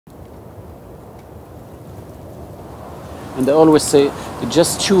And I always say,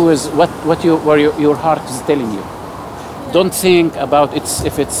 just choose what your heart is telling you. Don't think about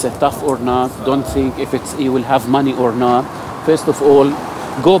if it's tough or not. Don't think if you will have money or not. First of all,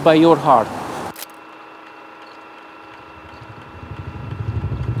 go by your heart.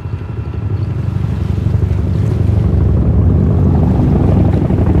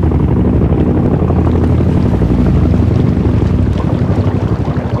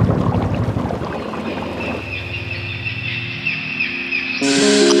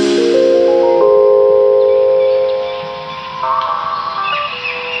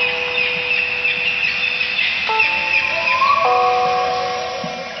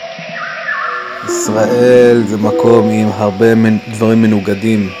 ישראל זה מקום עם הרבה דברים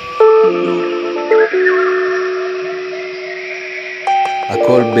מנוגדים.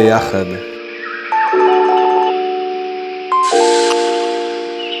 הכל ביחד.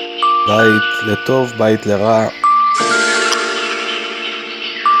 בית לטוב, בית לרע.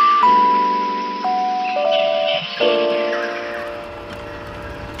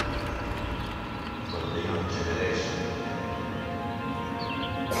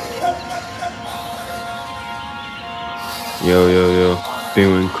 Yo,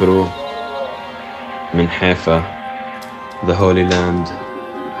 Being crew من حيفا, the Holy Land.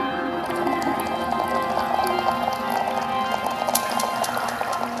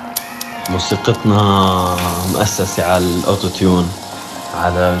 موسيقتنا مؤسسة على الأوتو تيون,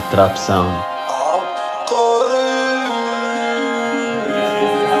 على التراب ساوند.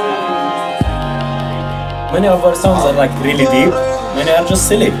 Many of our songs are like really deep, many are just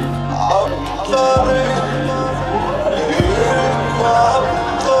silly.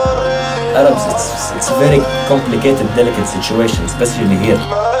 Arabs, it's a very complicated, delicate situation, especially here.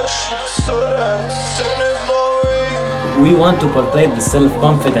 We want to portray the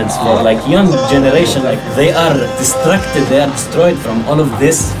self-confidence for like young generation, like they are distracted, they are destroyed from all of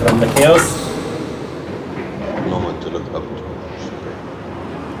this, from the chaos. No one to look up to.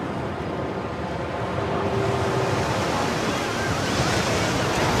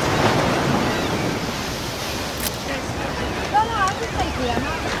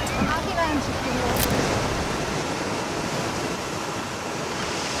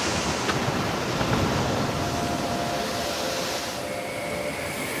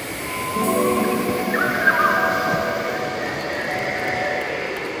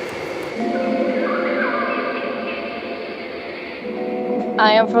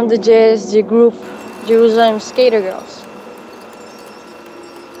 I am from the JSG group, Jerusalem Skater Girls.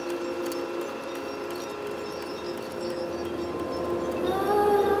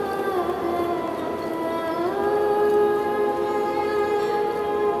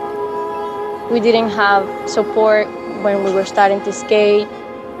 We didn't have support when we were starting to skate.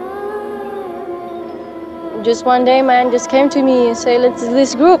 Just one day, man just came to me and said, let's do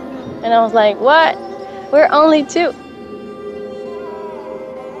this group. And I was like, what? We're only two.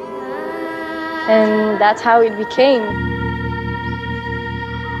 And that's how it became.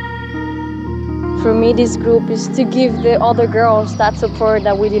 For me, this group is to give the other girls that support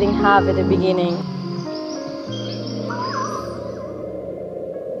that we didn't have at the beginning.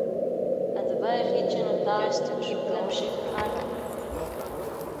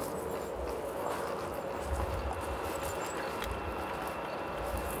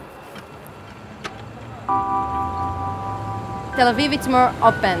 Tel Aviv, it's more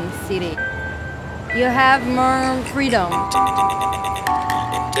open city. You have more freedom.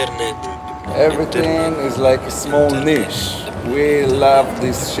 Everything is like a small niche. We love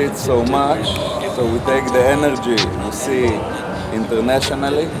this shit so much, so we take the energy we see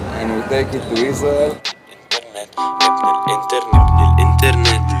internationally and we take it to Israel.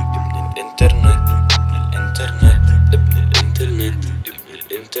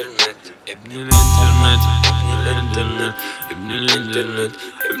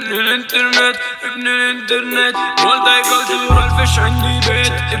 ابن الانترنت والله يقدر الفش عندي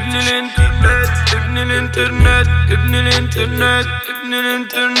بيت ابن الانترنت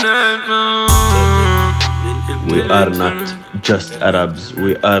We are not just Arabs,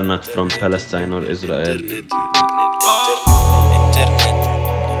 we are not from Palestine or Israel.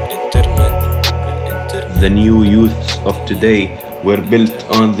 The new youths of today were built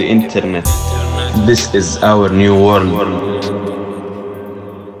on the internet. This is our new world.